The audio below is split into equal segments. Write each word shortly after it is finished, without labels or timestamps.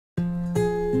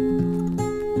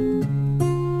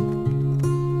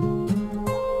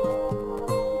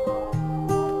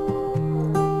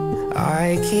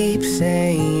keep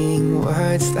saying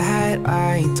words that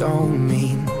I don't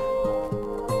mean.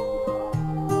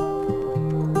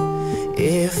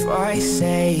 If I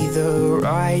say the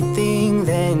right thing,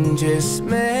 then just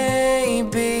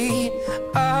maybe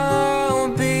I'll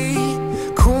be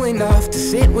cool enough to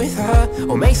sit with her,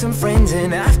 or make some friends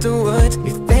and afterwards,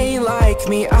 if they like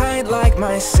me, I'd like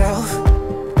myself.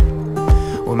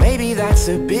 Well, maybe that's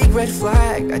a big red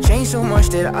flag. I changed so much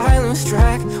that I lose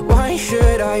track. Why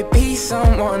should I be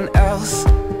someone else?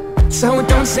 So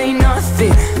don't say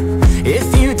nothing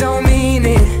if you don't mean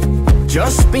it.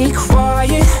 Just be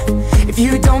quiet if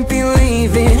you don't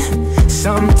believe it.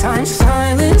 Sometimes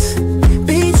silence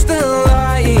beats the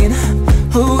lying.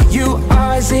 Who you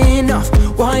are's enough.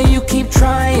 Why you keep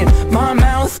trying? My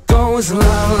mouth goes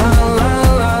la la la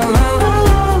la la la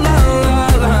la la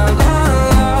la la.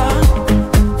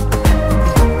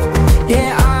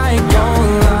 Yeah, I go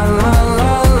la la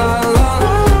la la la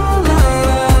la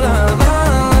la la la.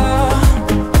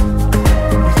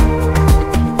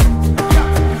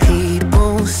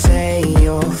 People say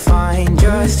you're fine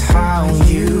just how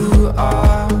you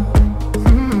are.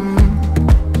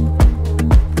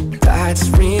 That's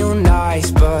real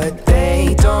nice, but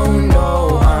they don't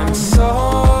know I'm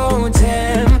so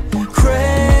damn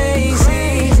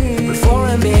crazy. But for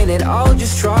a minute I'll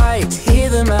just try to hear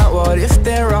them out. What if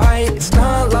they're right? It's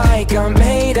not like I'm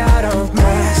made out of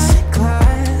glass.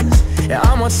 Yeah,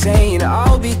 I'm not saying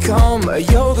I'll become a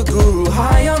yoga guru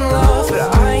high on love, but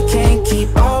I can't keep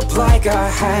up like I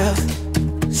have.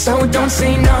 So don't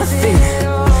say nothing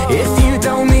if you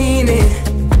don't mean it.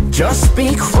 Just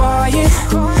be quiet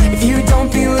if you don't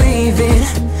believe it.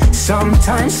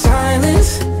 Sometimes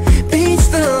silence beats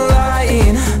the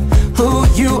lying. Who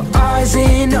you are's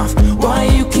enough. Why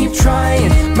you keep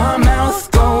trying? My mouth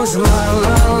goes la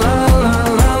la la la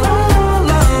la la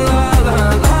la la la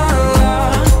la.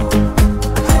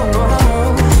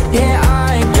 Yeah,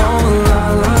 I go la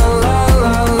la la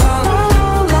la la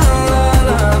la la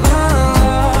la la.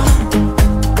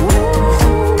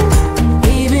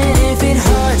 Even if it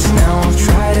hurts now, I'll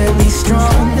try to be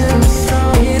strong.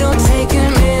 It'll take a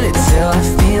minute till I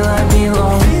feel I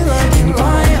belong in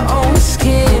my own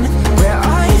skin, where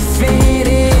I fit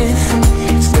in.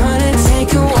 It's gonna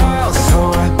take a while, so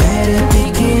I better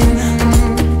begin.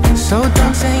 So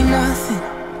don't say nothing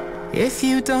if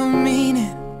you don't mean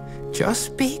it.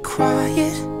 Just be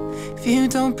quiet if you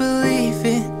don't believe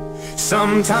it.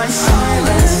 Sometimes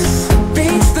silence